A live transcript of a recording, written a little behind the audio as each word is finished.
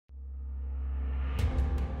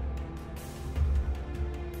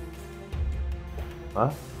Huh?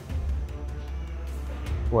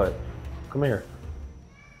 What? Come here.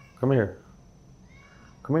 Come here.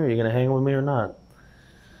 Come here. You gonna hang with me or not?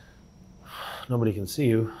 Nobody can see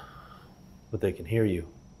you, but they can hear you.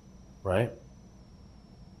 Right?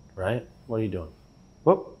 Right? What are you doing?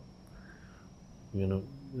 Whoop. You know,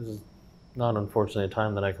 this is not unfortunately a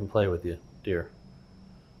time that I can play with you, dear.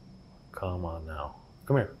 Come on now.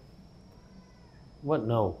 Come here. What?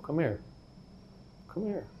 No. Come here. Come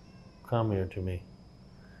here. Come here to me.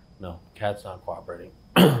 No, cat's not cooperating.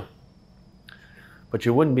 But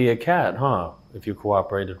you wouldn't be a cat, huh? If you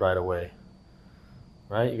cooperated right away.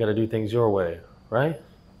 Right? You got to do things your way, right?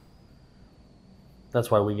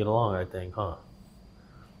 That's why we get along, I think, huh?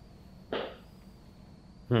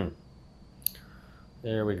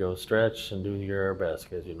 There we go. Stretch and do your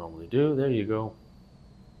best as you normally do. There you go.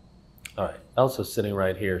 All right. Elsa's sitting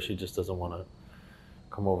right here. She just doesn't want to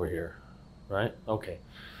come over here, right? Okay.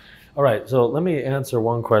 All right. So let me answer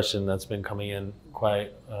one question that's been coming in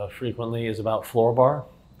quite frequently is about floor bar.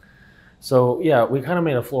 So yeah, we kind of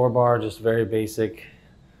made a floor bar, just very basic,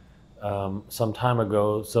 some time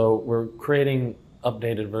ago. So we're creating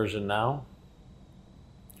updated version now.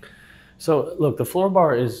 So look, the floor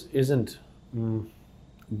bar isn't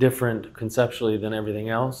different conceptually than everything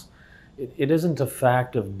else. It isn't a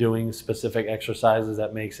fact of doing specific exercises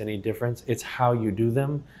that makes any difference. It's how you do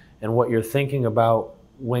them and what you're thinking about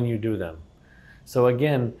when you do them. So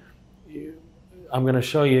again, I'm going to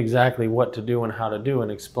show you exactly what to do and how to do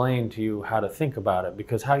and explain to you how to think about it,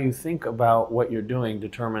 because how you think about what you're doing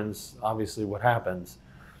determines obviously what happens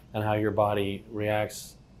and how your body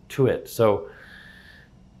reacts to it. So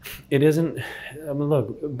it isn't, I mean,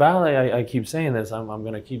 look, ballet, I keep saying this, I'm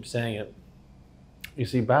going to keep saying it. You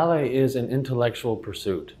see, ballet is an intellectual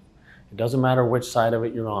pursuit. It doesn't matter which side of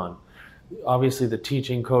it you're on. Obviously, the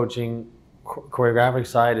teaching, coaching, choreographic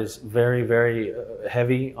side is very, very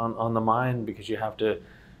heavy on the mind, because you have to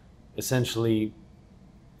essentially,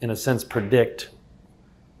 in a sense, predict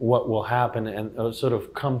what will happen and sort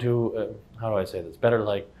of come to, how do I say this? Better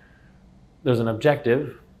like, there's an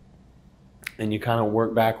objective, and you kind of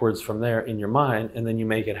work backwards from there in your mind, and then you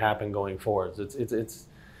make it happen going forwards. It's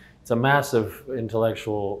a massive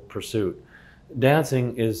intellectual pursuit.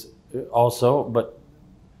 Dancing is also, but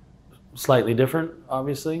slightly different,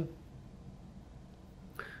 obviously.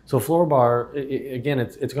 So floor bar, again,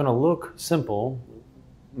 it's going to look simple,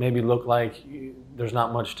 maybe look like there's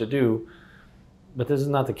not much to do, but this is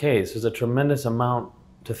not the case. There's a tremendous amount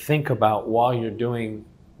to think about while you're doing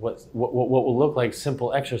what will look like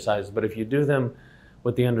simple exercises, but if you do them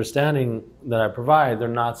with the understanding that I provide, they're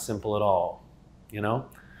not simple at all, you know?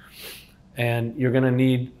 And you're going to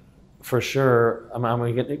need, for sure, I'm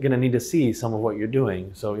going to need to see some of what you're doing.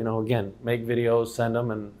 So, you know, again, make videos, send them,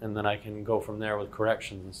 and then I can go from there with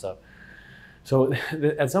corrections and stuff. So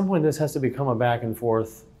at some point, this has to become a back and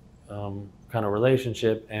forth kind of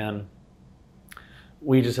relationship, and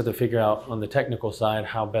we just have to figure out on the technical side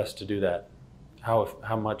how best to do that, how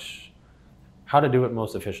to do it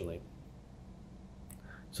most efficiently.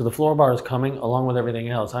 So the floor bar is coming along with everything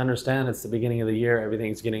else. I understand it's the beginning of the year,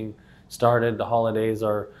 everything's getting started, the holidays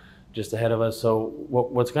are just ahead of us. So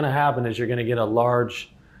what's going to happen is you're going to get a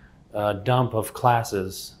large dump of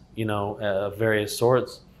classes, you know, of various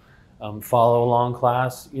sorts. Follow along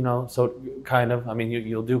class, you know, so kind of, I mean,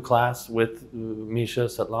 you'll do class with Misha,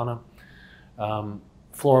 Svetlana.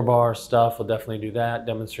 Floor bar stuff, we'll definitely do that,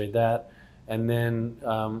 demonstrate that. And then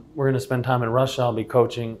we're going to spend time in Russia. I'll be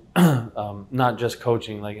coaching, not just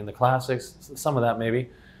coaching like in the classics, some of that maybe,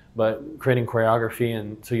 but creating choreography,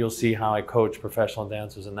 and so you'll see how I coach professional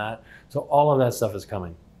dancers in that. So all of that stuff is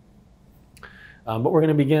coming. But we're going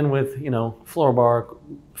to begin with, you know, floor bar,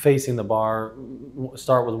 facing the bar,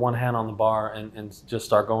 start with one hand on the bar and just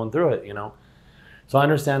start going through it, you know. So I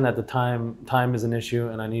understand that the time is an issue,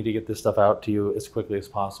 and I need to get this stuff out to you as quickly as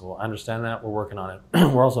possible. I understand that, we're working on it.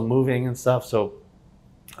 We're also moving and stuff, so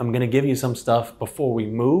I'm going to give you some stuff before we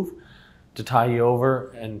move to tie you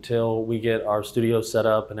over until we get our studio set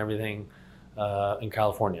up and everything in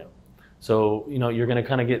California. So, you know, you're going to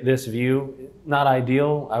kind of get this view. Not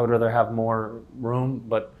ideal. I would rather have more room,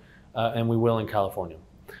 but, and we will in California.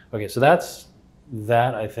 Okay, so that's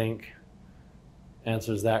that, I think,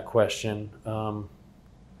 answers that question.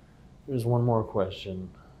 There's one more question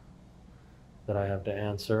that I have to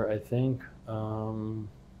answer, I think.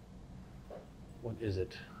 What is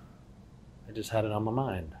it? I just had it on my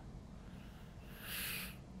mind.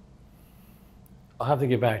 I'll have to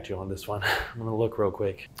get back to you on this one. I'm gonna look real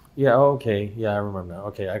quick. Yeah, okay, yeah, I remember now.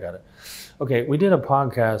 Okay, I got it. Okay, we did a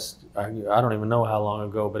podcast, I don't even know how long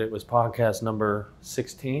ago, but it was podcast number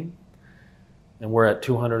 16. and we're at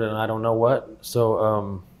 200 and I don't know what.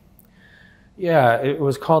 So yeah, it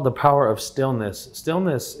was called The Power of Stillness.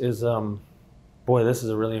 Stillness is, boy, this is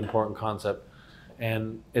a really important concept,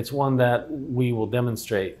 and it's one that we will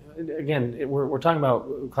demonstrate. Again, we're talking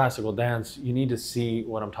about classical dance. You need to see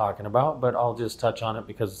what I'm talking about, but I'll just touch on it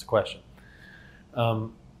because it's a question.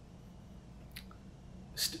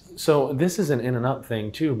 So this is an in and up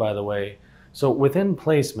thing too, by the way. So within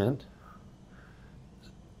placement,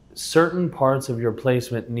 certain parts of your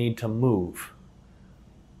placement need to move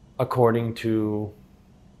according to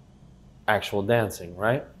actual dancing,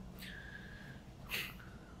 right?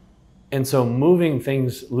 And so moving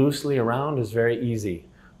things loosely around is very easy.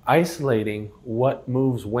 Isolating what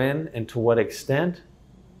moves when and to what extent,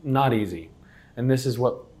 not easy. And this is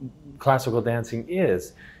what classical dancing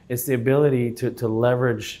is. It's the ability to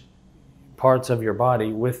leverage parts of your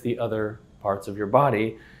body with the other parts of your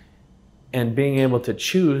body, and being able to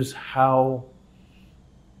choose how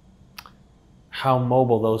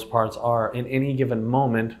mobile those parts are in any given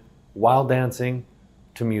moment while dancing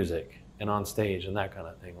to music and on stage and that kind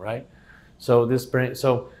of thing, right? So I'll just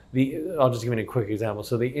give you a quick example.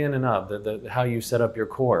 So the in and up, how you set up your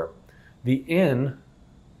core. The in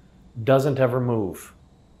doesn't ever move.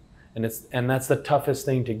 And that's the toughest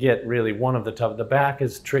thing to get, really, one of the tough. The back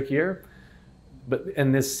is trickier,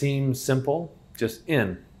 and this seems simple, just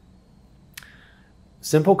in.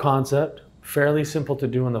 Simple concept, fairly simple to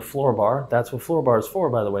do in the floor bar. That's what floor bar is for,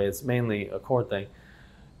 by the way. It's mainly a core thing.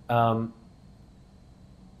 But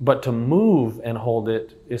to move and hold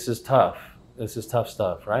it, this is tough. This is tough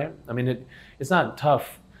stuff, right? I mean, it's not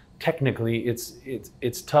tough technically.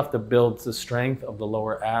 It's tough to build the strength of the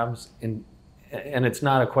lower abs, and it's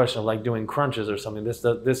not a question of like doing crunches or something. This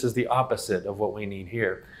is the opposite of what we need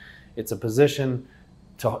here. It's a position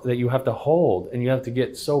that you have to hold, and you have to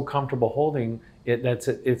get so comfortable holding it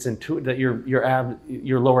it's intuitive that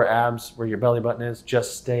your lower abs, where your belly button is,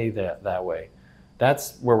 just stay that way.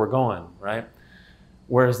 That's where we're going, right?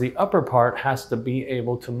 Whereas the upper part has to be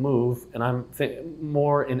able to move, and I'm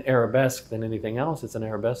more in arabesque than anything else. It's an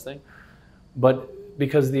arabesque thing, but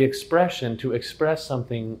because the expression, to express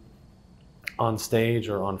something on stage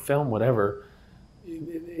or on film, whatever,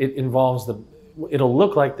 it involves it'll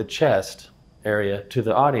look like the chest area to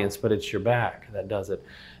the audience, but it's your back that does it.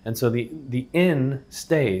 And so the in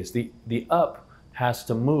stays, the up has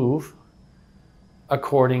to move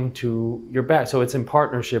according to your back. So it's in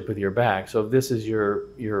partnership with your back. So if this is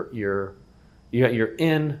you got your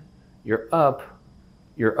in, your up,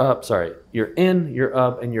 your in, your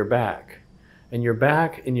up, and your back. And your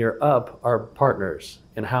back and your up are partners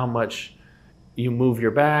in how much you move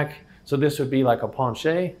your back. So this would be like a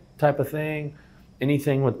penché type of thing.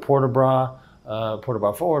 Anything with port-de-bras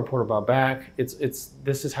forward, port-de-bras back.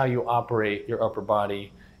 This is how you operate your upper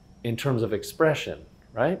body in terms of expression,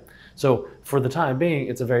 right? So for the time being,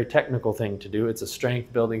 it's a very technical thing to do. It's a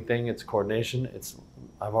strength building thing. It's coordination.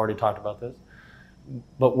 I've already talked about this.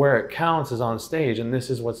 But where it counts is on stage, and this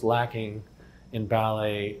is what's lacking in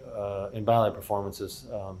ballet performances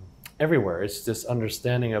everywhere. It's this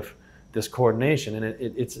understanding of this coordination, and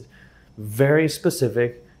it's very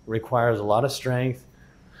specific. It requires a lot of strength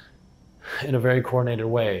in a very coordinated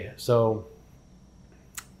way. So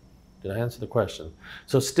did I answer the question?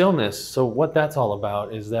 So stillness, so what that's all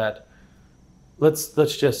about is that, I'm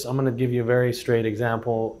going to give you a very straight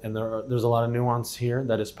example, and there's a lot of nuance here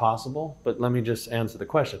that is possible, but let me just answer the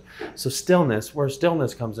question. So stillness, where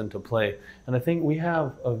stillness comes into play, and I think we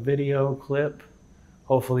have a video clip.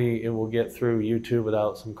 Hopefully it will get through YouTube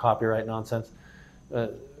without some copyright nonsense.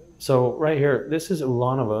 So right here, this is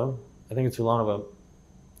Ulanova. I think it's Ulanova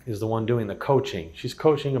is the one doing the coaching. She's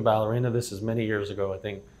coaching a ballerina. This is many years ago, I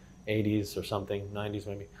think 80s or something, 90s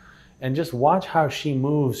maybe. And just watch how she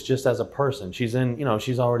moves just as a person. She's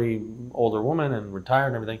she's already older woman and retired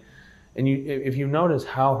and everything. And if you notice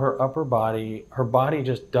how her body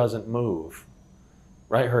just doesn't move,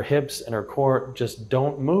 right? Her hips and her core just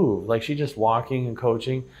don't move. Like she's just walking and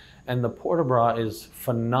coaching. And the port-de-bras is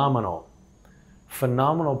phenomenal.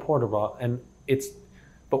 Phenomenal port-de-bras.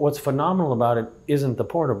 But what's phenomenal about it isn't the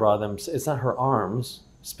port-de-bras. It's not her arms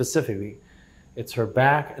specifically. It's her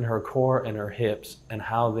back and her core and her hips and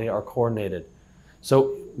how they are coordinated.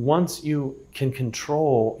 So once you can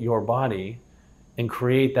control your body and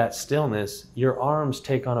create that stillness, your arms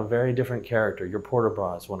take on a very different character. Your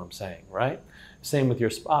port-de-bras is what I'm saying, right? Same with your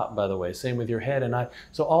spot, by the way. Same with your head and eye.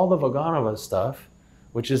 So all the Vaganova stuff,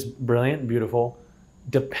 which is brilliant, beautiful,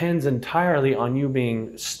 depends entirely on you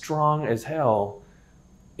being strong as hell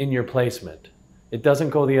in your placement. It doesn't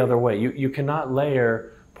go the other way. You cannot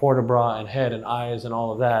layer port-de-bras and head and eyes and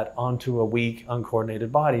all of that onto a weak,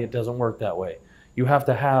 uncoordinated body. It doesn't work that way. You have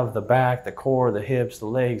to have the back, the core, the hips, the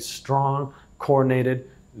legs strong, coordinated.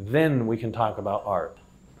 Then we can talk about art.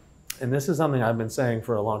 And this is something I've been saying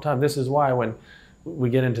for a long time. This is why when we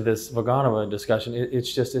get into this Vaganova discussion,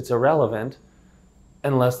 it's irrelevant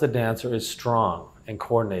unless the dancer is strong and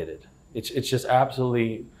coordinated. It's just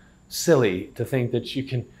absolutely silly to think that you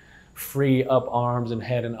can free up arms and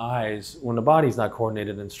head and eyes when the body's not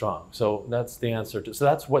coordinated and strong. So that's the answer to, so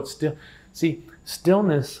that's what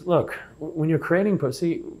stillness, look, when you're creating,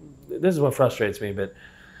 see, this is what frustrates me a bit.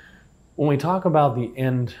 When we talk about the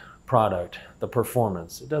end product, the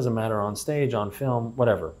performance, it doesn't matter on stage, on film,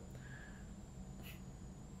 whatever.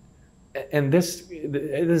 And this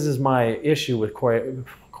is my issue with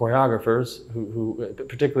choreographers who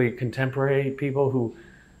particularly contemporary people who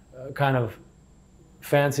kind of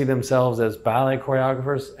fancy themselves as ballet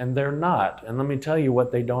choreographers, and they're not. And let me tell you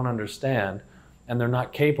what they don't understand and they're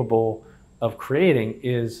not capable of creating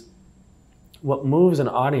is what moves an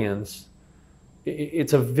audience.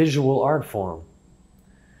 It's a visual art form.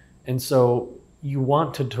 And so you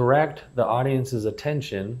want to direct the audience's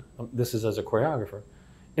attention, this is as a choreographer,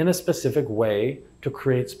 in a specific way to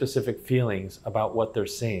create specific feelings about what they're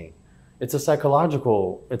seeing. It's a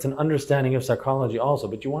psychological, it's an understanding of psychology also,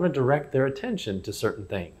 but you want to direct their attention to certain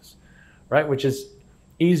things, right? Which is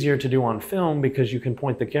easier to do on film because you can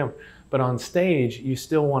point the camera. But on stage, you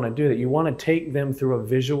still want to do that. You want to take them through a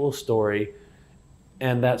visual story,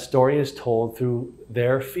 and that story is told through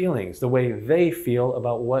their feelings, the way they feel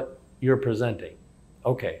about what you're presenting.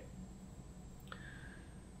 Okay.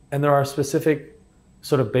 And there are specific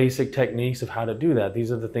sort of basic techniques of how to do that.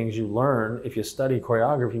 These are the things you learn if you study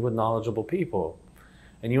choreography with knowledgeable people.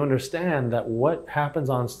 And you understand that what happens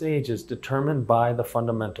on stage is determined by the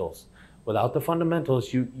fundamentals. Without the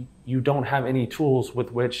fundamentals, you don't have any tools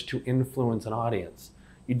with which to influence an audience.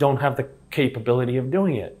 You don't have the capability of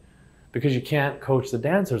doing it because you can't coach the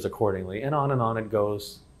dancers accordingly. And on it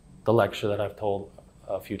goes, the lecture that I've told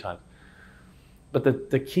a few times. But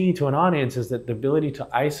the key to an audience is that the ability to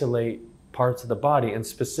isolate parts of the body, and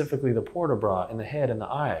specifically the port de bras and the head and the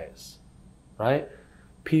eyes, right?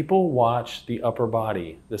 People watch the upper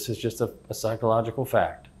body. This is just a psychological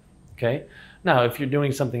fact, okay? Now, if you're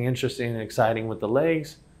doing something interesting and exciting with the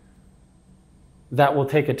legs, that will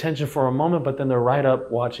take attention for a moment, but then they're right up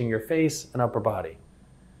watching your face and upper body,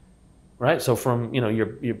 right? So from,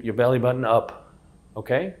 your belly button up,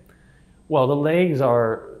 okay? Well, the legs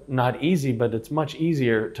are not easy, but it's much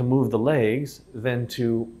easier to move the legs than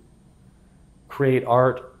to create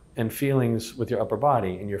art and feelings with your upper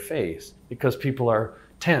body and your face, because people are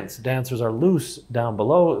tense. Dancers are loose down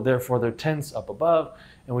below, therefore they're tense up above,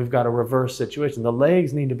 and we've got a reverse situation. The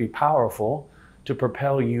legs need to be powerful to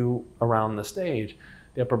propel you around the stage.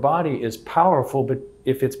 The upper body is powerful, but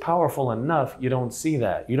if it's powerful enough, you don't see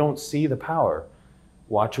that. You don't see the power.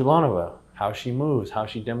 Watch Ulanova, how she moves, how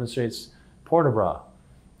she demonstrates port de bras.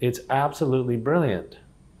 It's absolutely brilliant.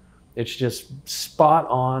 It's just spot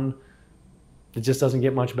on. It just doesn't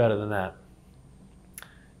get much better than that.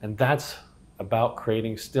 And that's about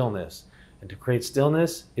creating stillness. And to create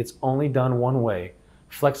stillness, it's only done one way.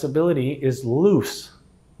 Flexibility is loose,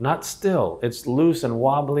 not still. It's loose and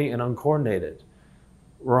wobbly and uncoordinated.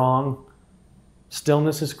 Wrong.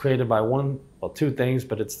 Stillness is created by two things,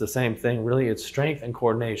 but it's the same thing. Really, it's strength and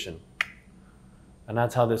coordination. And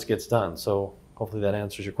that's how this gets done. So hopefully that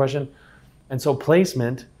answers your question. And so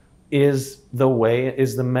placement is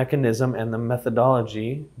the mechanism and the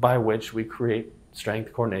methodology by which we create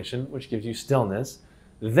strength coordination, which gives you stillness.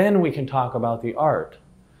 Then we can talk about the art.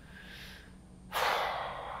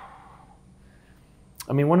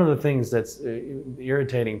 I mean, one of the things that's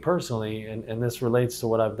irritating personally, and this relates to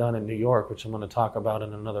what I've done in New York, which I'm going to talk about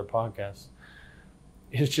in another podcast,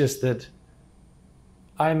 is just that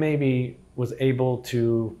I maybe was able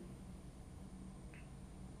to,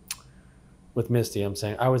 with Misty, I'm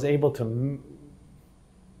saying, I was able to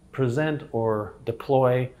present or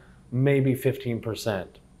deploy maybe 15%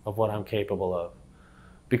 of what I'm capable of,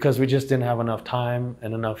 because we just didn't have enough time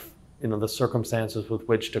and enough, the circumstances with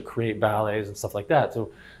which to create ballets and stuff like that.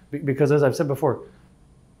 So, because as I've said before,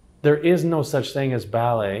 there is no such thing as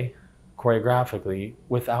ballet choreographically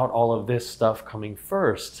without all of this stuff coming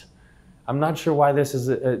first. I'm not sure why this is,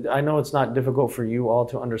 I know it's not difficult for you all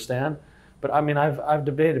to understand, but I mean, I've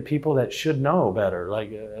debated people that should know better,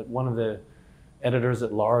 like one of the editors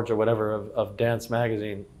at large or whatever of Dance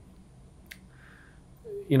Magazine.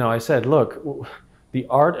 I said, look, the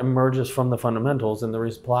art emerges from the fundamentals, and the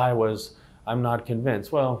reply was, I'm not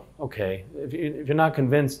convinced. Well, okay, if you're not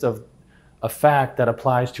convinced of a fact that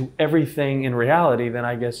applies to everything in reality, then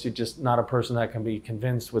I guess you're just not a person that can be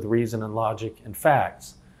convinced with reason and logic and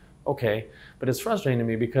facts. Okay, but it's frustrating to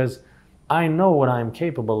me because I know what I'm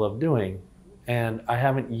capable of doing, and I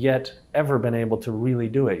haven't yet ever been able to really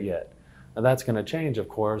do it yet. Now that's going to change, of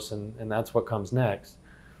course, and that's what comes next.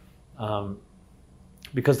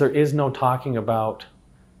 Because there is no talking about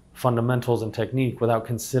fundamentals and technique without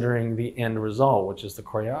considering the end result, which is the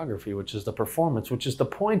choreography, which is the performance, which is the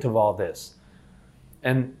point of all this.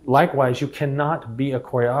 And likewise, you cannot be a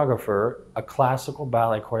choreographer, a classical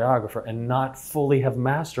ballet choreographer, and not fully have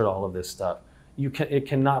mastered all of this stuff. It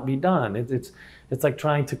cannot be done. It's like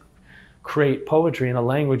trying to create poetry in a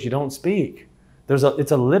language you don't speak.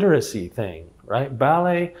 It's a literacy thing, right?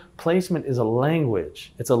 Ballet placement is a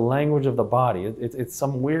language. It's a language of the body. It's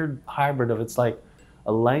some weird hybrid of, it's like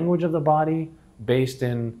a language of the body based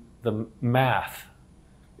in the math.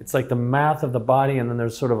 It's like the math of the body, and then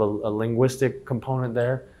there's sort of a linguistic component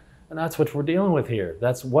there. And that's what we're dealing with here.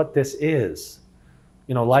 That's what this is.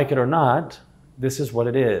 You know, like it or not, this is what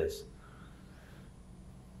it is.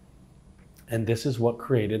 And this is what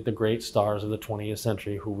created the great stars of the 20th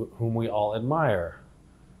century whom we all admire.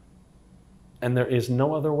 And there is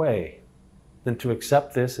no other way than to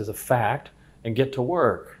accept this as a fact and get to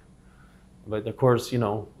work. But of course, you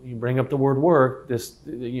know, you bring up the word work,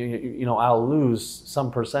 I'll lose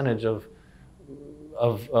some percentage of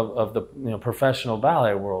the professional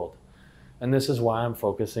ballet world. And this is why I'm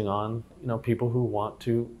focusing on, people who want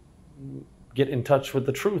to get in touch with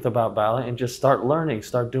the truth about ballet and just start learning,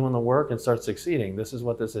 start doing the work, and start succeeding. This is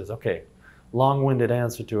what this is. Okay, long-winded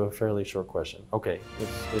answer to a fairly short question. Okay,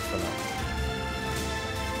 it's enough.